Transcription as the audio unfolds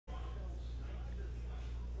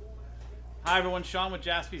Hi everyone, Sean with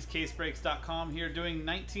JaspysCaseBreaks.com here doing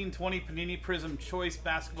 1920 Panini Prizm Choice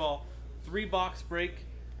Basketball 3-box break,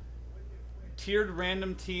 tiered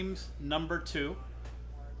random teams number 2.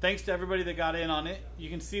 Thanks to everybody that got in on it. You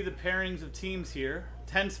can see the pairings of teams here,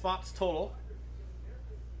 10 spots total.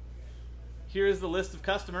 Here is the list of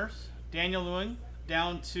customers, Daniel Lewing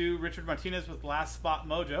down to Richard Martinez with Last Spot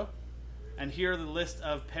Mojo. And here are the list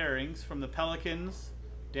of pairings from the Pelicans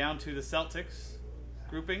down to the Celtics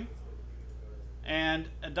grouping. And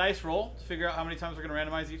a dice roll to figure out how many times we're going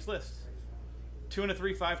to randomize each list. 2 and a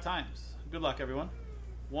 3, 5 times. Good luck, everyone.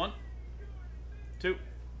 1, 2,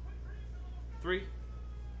 3,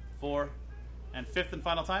 4, and 5th and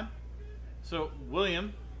final time. So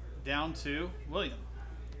William down to William.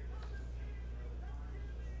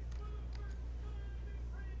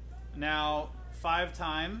 Now 5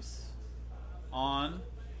 times on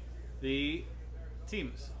the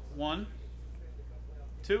teams. 1,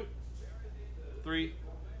 2, 3,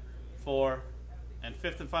 4, and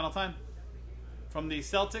 5th and final time. From the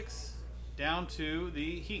Celtics down to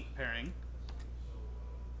the Heat pairing.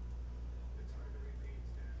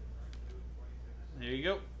 There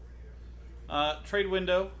you go. Trade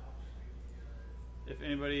window, if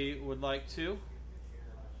anybody would like to.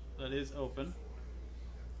 That is open.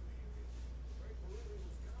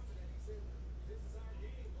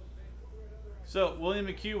 So, William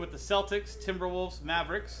McHugh with the Celtics, Timberwolves,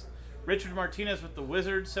 Mavericks. Richard Martinez with the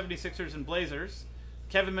Wizards, 76ers, and Blazers.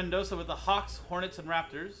 Kevin Mendoza with the Hawks, Hornets, and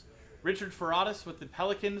Raptors. Richard Ferratus with the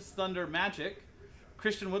Pelicans, Thunder, Magic.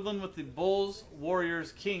 Christian Woodland with the Bulls,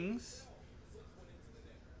 Warriors, Kings.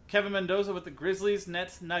 Kevin Mendoza with the Grizzlies,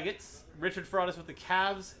 Nets, Nuggets. Richard Ferratus with the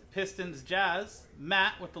Cavs, Pistons, Jazz.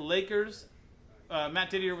 Matt with the Lakers. Matt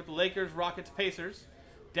Didier with the Lakers, Rockets, Pacers.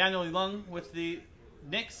 Daniel Lung with the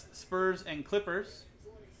Knicks, Spurs, and Clippers.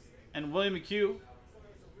 And William McHugh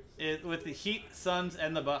with the Heat, Suns,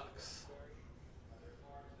 and the Bucks.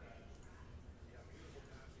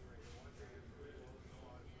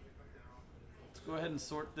 Let's go ahead and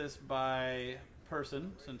sort this by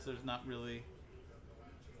person, since there's not really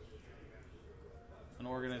an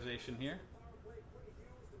organization here.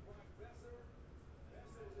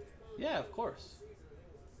 Yeah, of course.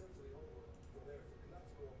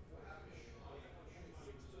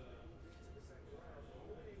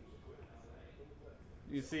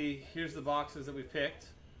 You see, here's the boxes that we picked.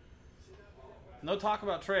 No talk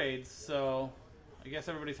about trades, so I guess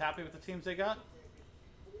everybody's happy with the teams they got.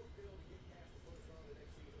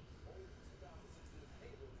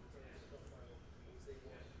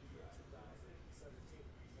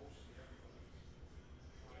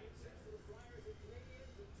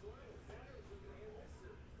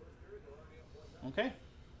 Okay,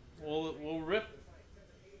 we'll rip.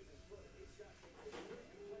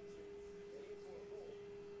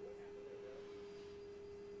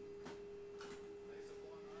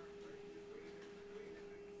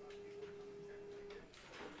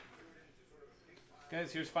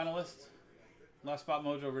 Guys, here's finalists. Last Spot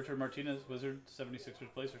Mojo, Richard Martinez, Wizard, 76ers,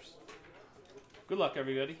 Blazers. Good luck,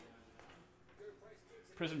 everybody.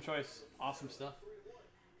 Prizm Choice, awesome stuff.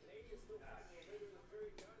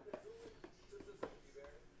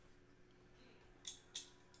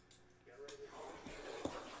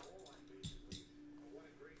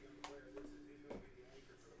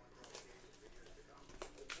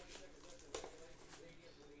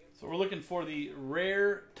 So we're looking for the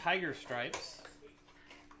rare Tiger Stripes.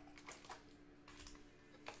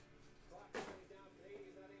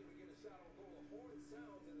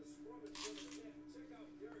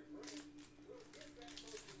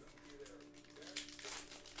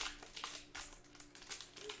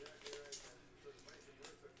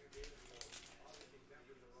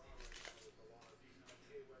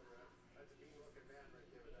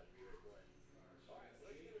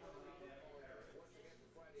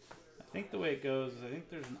 I think the way it goes is I think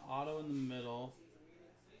there's an auto in the middle.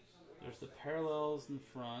 There's the parallels in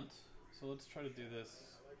front. So let's try to do this.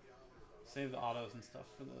 Save the autos and stuff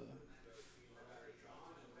for the...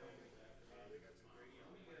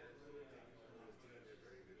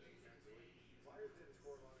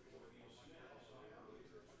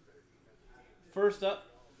 First up,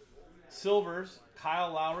 Silvers,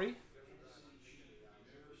 Kyle Lowry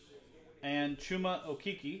and Chuma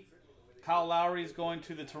Okeke. Kyle Lowry is going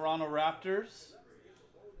to the Toronto Raptors.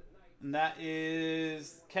 And that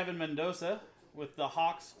is Kevin Mendoza with the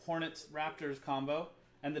Hawks, Hornets, Raptors combo.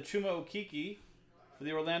 And the Chuma Okeke for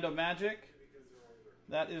the Orlando Magic.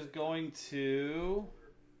 That is going to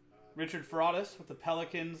Richard Ferratus with the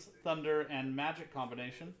Pelicans, Thunder, and Magic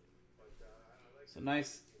combination. So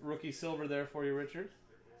nice rookie silver there for you, Richard.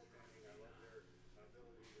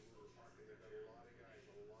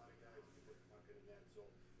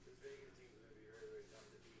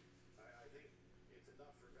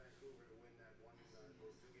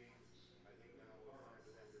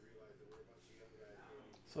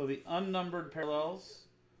 So the unnumbered parallels.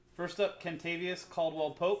 First up, Kentavious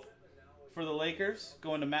Caldwell-Pope for the Lakers,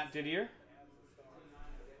 going to Matt Didier.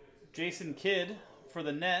 Jason Kidd for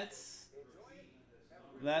the Nets.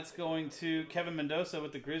 That's going to Kevin Mendoza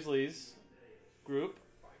with the Grizzlies group.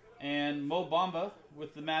 And Mo Bamba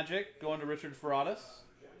with the Magic, going to Richard Ferradas.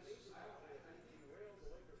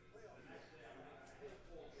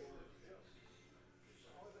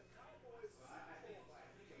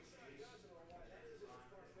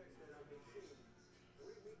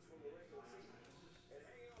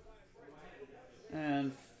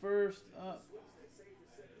 And first up,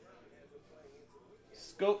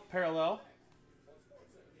 Scope Parallel.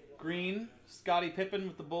 Green, Scottie Pippen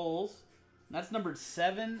with the Bulls. That's numbered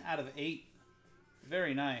 7 out of 8.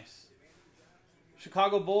 Very nice.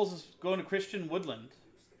 Chicago Bulls is going to Christian Woodland.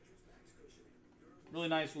 Really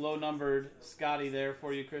nice low-numbered Scottie there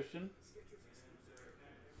for you, Christian.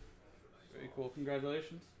 Very cool.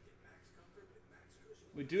 Congratulations.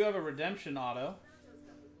 We do have a redemption auto.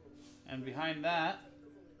 And behind that,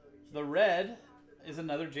 the red is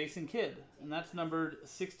another Jason Kidd. And that's numbered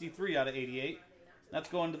 63 out of 88. That's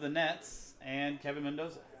going to the Nets and Kevin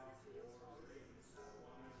Mendoza.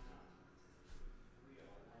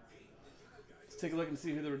 Let's take a look and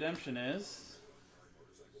see who the redemption is.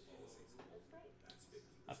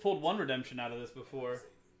 I've pulled one redemption out of this before,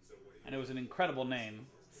 and it was an incredible name.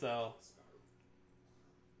 So,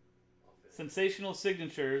 Sensational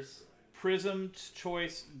Signatures, Prizm's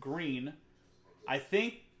Choice Green. I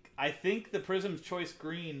think the Prizm's Choice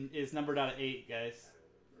Green is numbered out of 8, guys.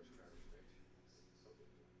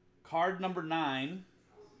 Card number 9.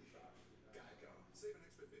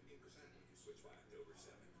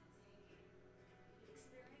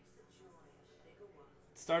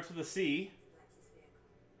 Starts with a C.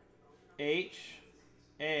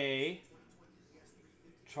 H.A.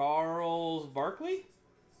 Charles Barkley?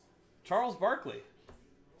 Charles Barkley.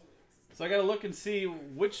 So I got to look and see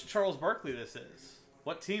which Charles Barkley this is.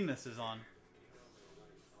 What team this is on.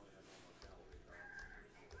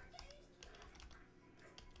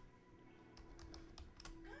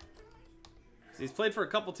 So he's played for a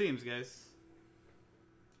couple teams, guys.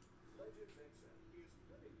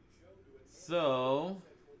 So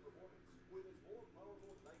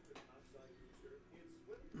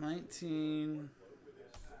 19,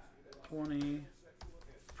 20,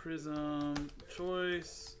 Prizm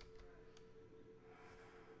Choice.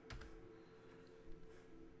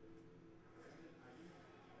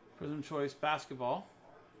 Prizm Choice Basketball.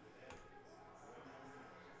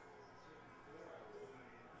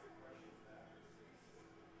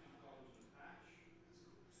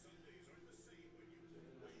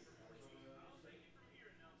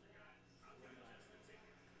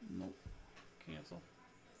 Nope. Cancel.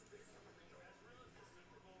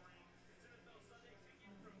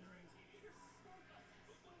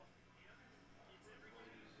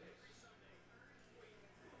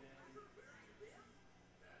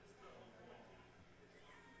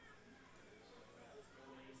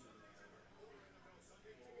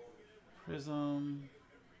 Prizm.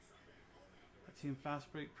 Team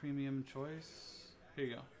Fast Break Premium Choice. Here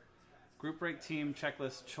you go. Group Break Team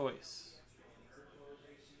Checklist Choice.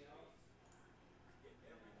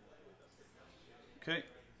 Okay.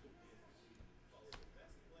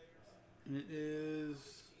 And it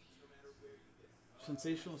is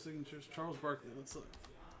Sensational Signatures, Charles Barkley. Let's look.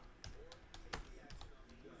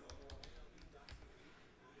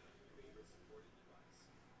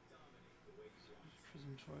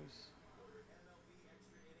 Prizm Choice.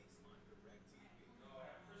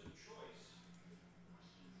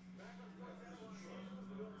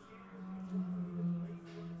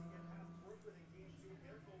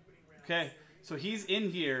 Okay, so he's in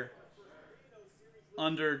here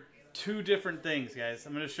under two different things, guys.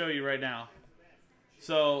 I'm going to show you right now.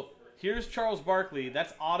 So here's Charles Barkley.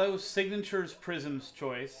 That's Auto Signatures Prizm's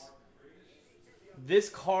Choice. This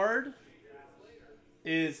card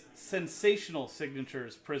is Sensational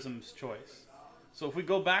Signatures Prizm's Choice. So if we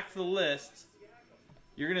go back to the list,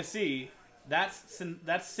 you're going to see that's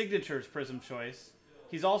Signatures Prizm's Choice.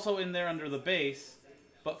 He's also in there under the base.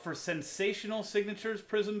 But for Sensational Signatures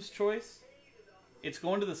Prizm's Choice, it's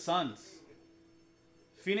going to the Suns.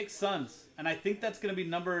 Phoenix Suns. And I think that's going to be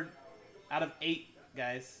numbered out of 8,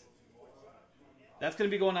 guys. That's going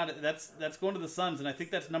to be going out of, that's going to the Suns, and I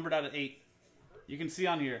think that's numbered out of 8. You can see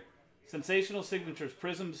on here. Sensational Signatures,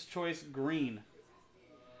 Prizm's Choice Green.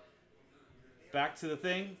 Back to the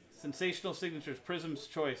thing. Sensational Signatures, Prizm's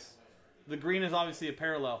Choice. The green is obviously a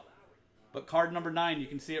parallel. But card number 9, you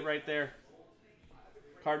can see it right there.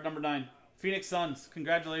 Card number 9. Phoenix Suns.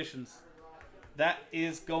 Congratulations. That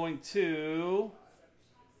is going to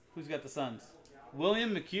Who's got the Suns?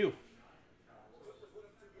 William McHugh.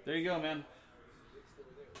 There you go, man.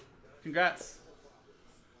 Congrats.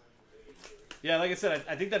 Yeah, like I said,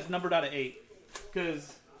 I think that's numbered out of 8.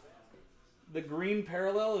 Because the green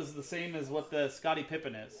parallel is the same as what the Scottie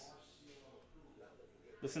Pippen is.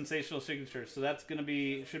 The sensational signature. So that's going to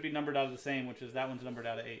be, should be numbered out of the same, which is that one's numbered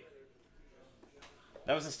out of 8.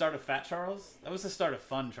 That was the start of Fat Charles? That was the start of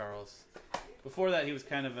Fun Charles. Before that, he was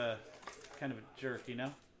kind of a jerk, you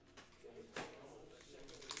know?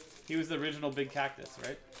 He was the original Big Cactus,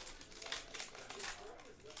 right?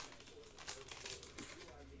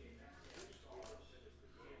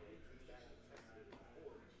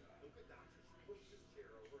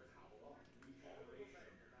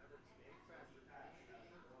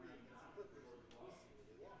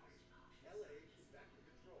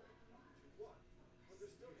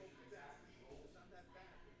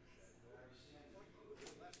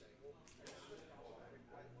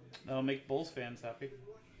 That'll make Bulls fans happy.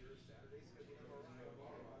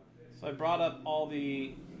 So I brought up all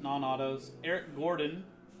the non-autos. Eric Gordon,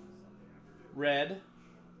 red.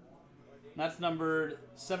 That's numbered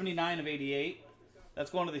 79 of 88.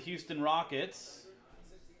 That's going to the Houston Rockets,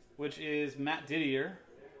 which is Matt Didier,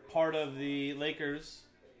 part of the Lakers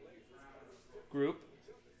group.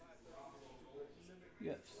 We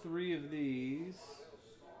got 3 of these.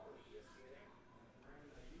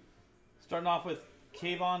 Starting off with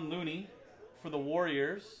Kayvon Looney for the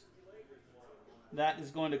Warriors. That is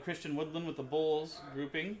going to Christian Woodland with the Bulls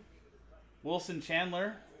grouping. Wilson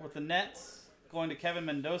Chandler with the Nets, going to Kevin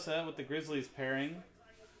Mendoza with the Grizzlies pairing.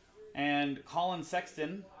 And Colin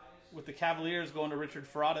Sexton with the Cavaliers going to Richard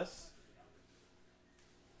Ferratus.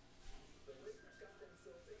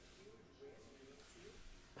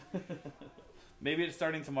 Maybe it's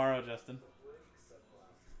starting tomorrow, Justin.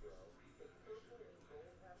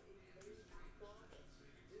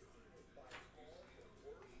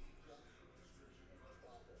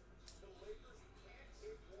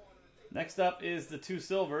 Next up is the 2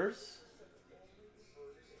 silvers.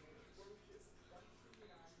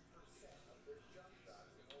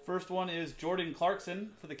 First one is Jordan Clarkson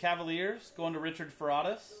for the Cavaliers, going to Richard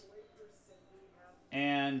Ferratus.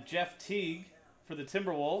 And Jeff Teague for the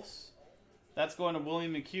Timberwolves. That's going to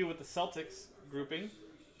William McHugh with the Celtics grouping.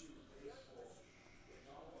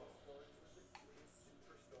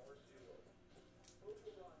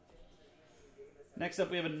 Next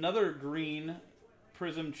up, we have another green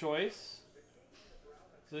Prizm choice.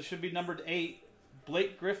 So this should be numbered 8.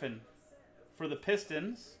 Blake Griffin for the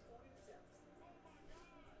Pistons.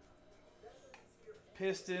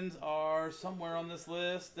 Pistons are somewhere on this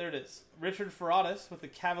list. There it is. Richard Ferratus with the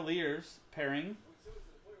Cavaliers pairing.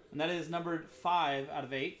 And that is numbered 5 out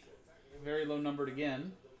of 8. Very low numbered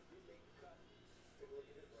again.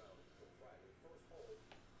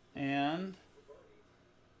 And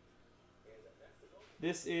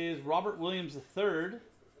this is Robert Williams III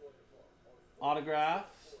autograph.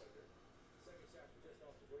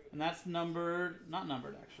 And that's numbered, not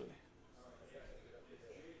numbered actually.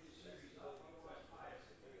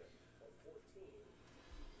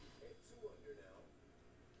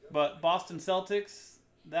 But Boston Celtics,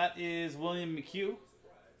 that is William McHugh.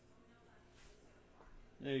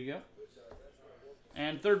 There you go.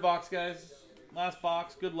 And third box, guys. Last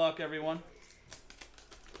box. Good luck, everyone.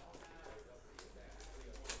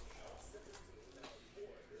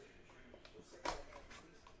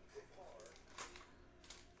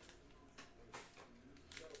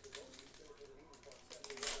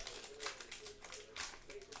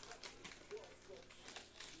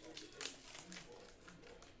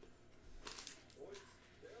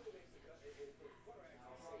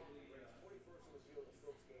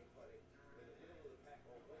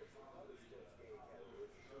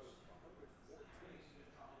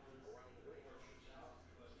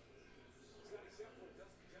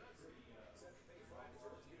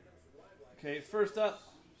 Okay, first up,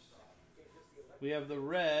 we have the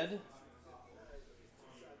red.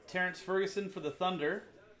 Terrence Ferguson for the Thunder.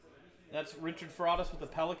 That's Richard Ferratus with the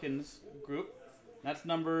Pelicans group. That's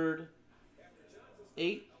numbered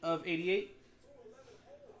 8 of 88.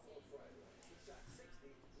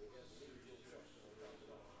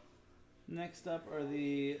 Next up are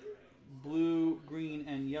the blue, green,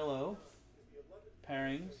 and yellow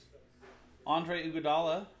pairings. Andre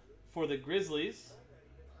Iguodala for the Grizzlies.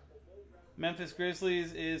 Memphis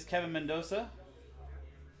Grizzlies is Kevin Mendoza.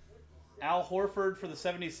 Al Horford for the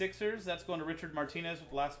 76ers. That's going to Richard Martinez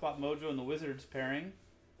with Last Spot Mojo and the Wizards pairing.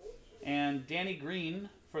 And Danny Green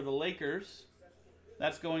for the Lakers.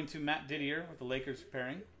 That's going to Matt Didier with the Lakers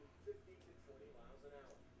pairing.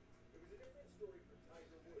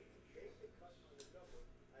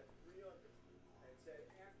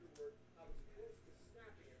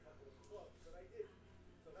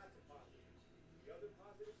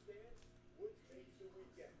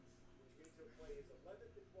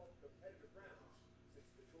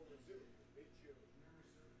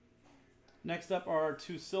 Next up are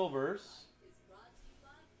 2 silvers.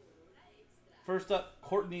 First up,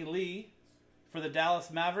 Courtney Lee for the Dallas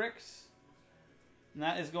Mavericks. And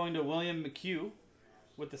that is going to William McHugh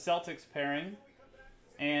with the Celtics pairing.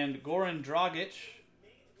 And Goran Dragic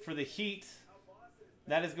for the Heat.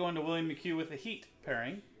 That is going to William McHugh with the Heat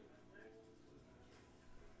pairing.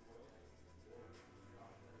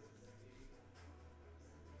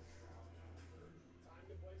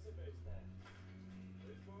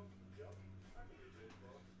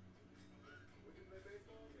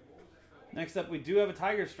 Next up, we do have a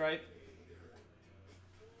Tiger Stripe.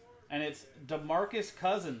 And it's DeMarcus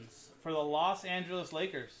Cousins for the Los Angeles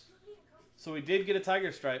Lakers. So we did get a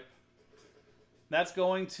Tiger Stripe. That's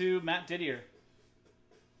going to Matt Didier.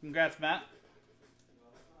 Congrats, Matt.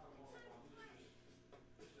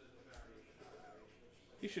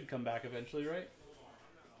 He should come back eventually, right?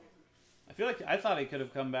 I feel like I thought he could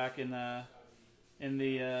have come back in the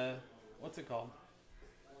what's it called?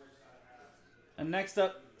 And next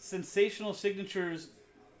up, Sensational Signatures.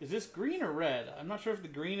 Is this green or red? I'm not sure if the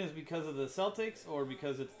green is because of the Celtics or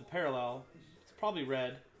because it's the parallel. It's probably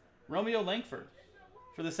red. Romeo Langford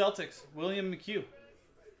for the Celtics. William McHugh.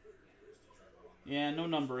 Yeah, no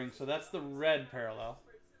numbering, so that's the red parallel.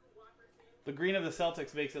 The green of the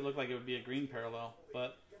Celtics makes it look like it would be a green parallel.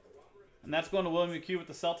 And that's going to William McHugh with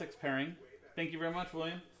the Celtics pairing. Thank you very much,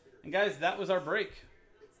 William. And guys, that was our break.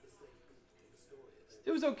 It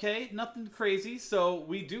was okay, nothing crazy. So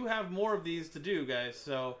we do have more of these to do, guys.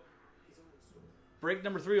 So break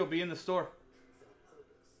number 3 will be in the store.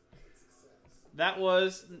 That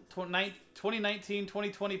was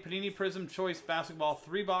 2019-2020 Panini Prizm Choice Basketball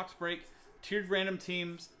 3-box break. Tiered Random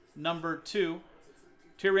Teams number 2.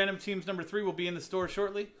 Tiered Random Teams number 3 will be in the store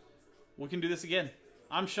shortly. We can do this again.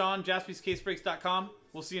 I'm Sean, JaspysCaseBreaks.com.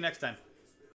 We'll see you next time.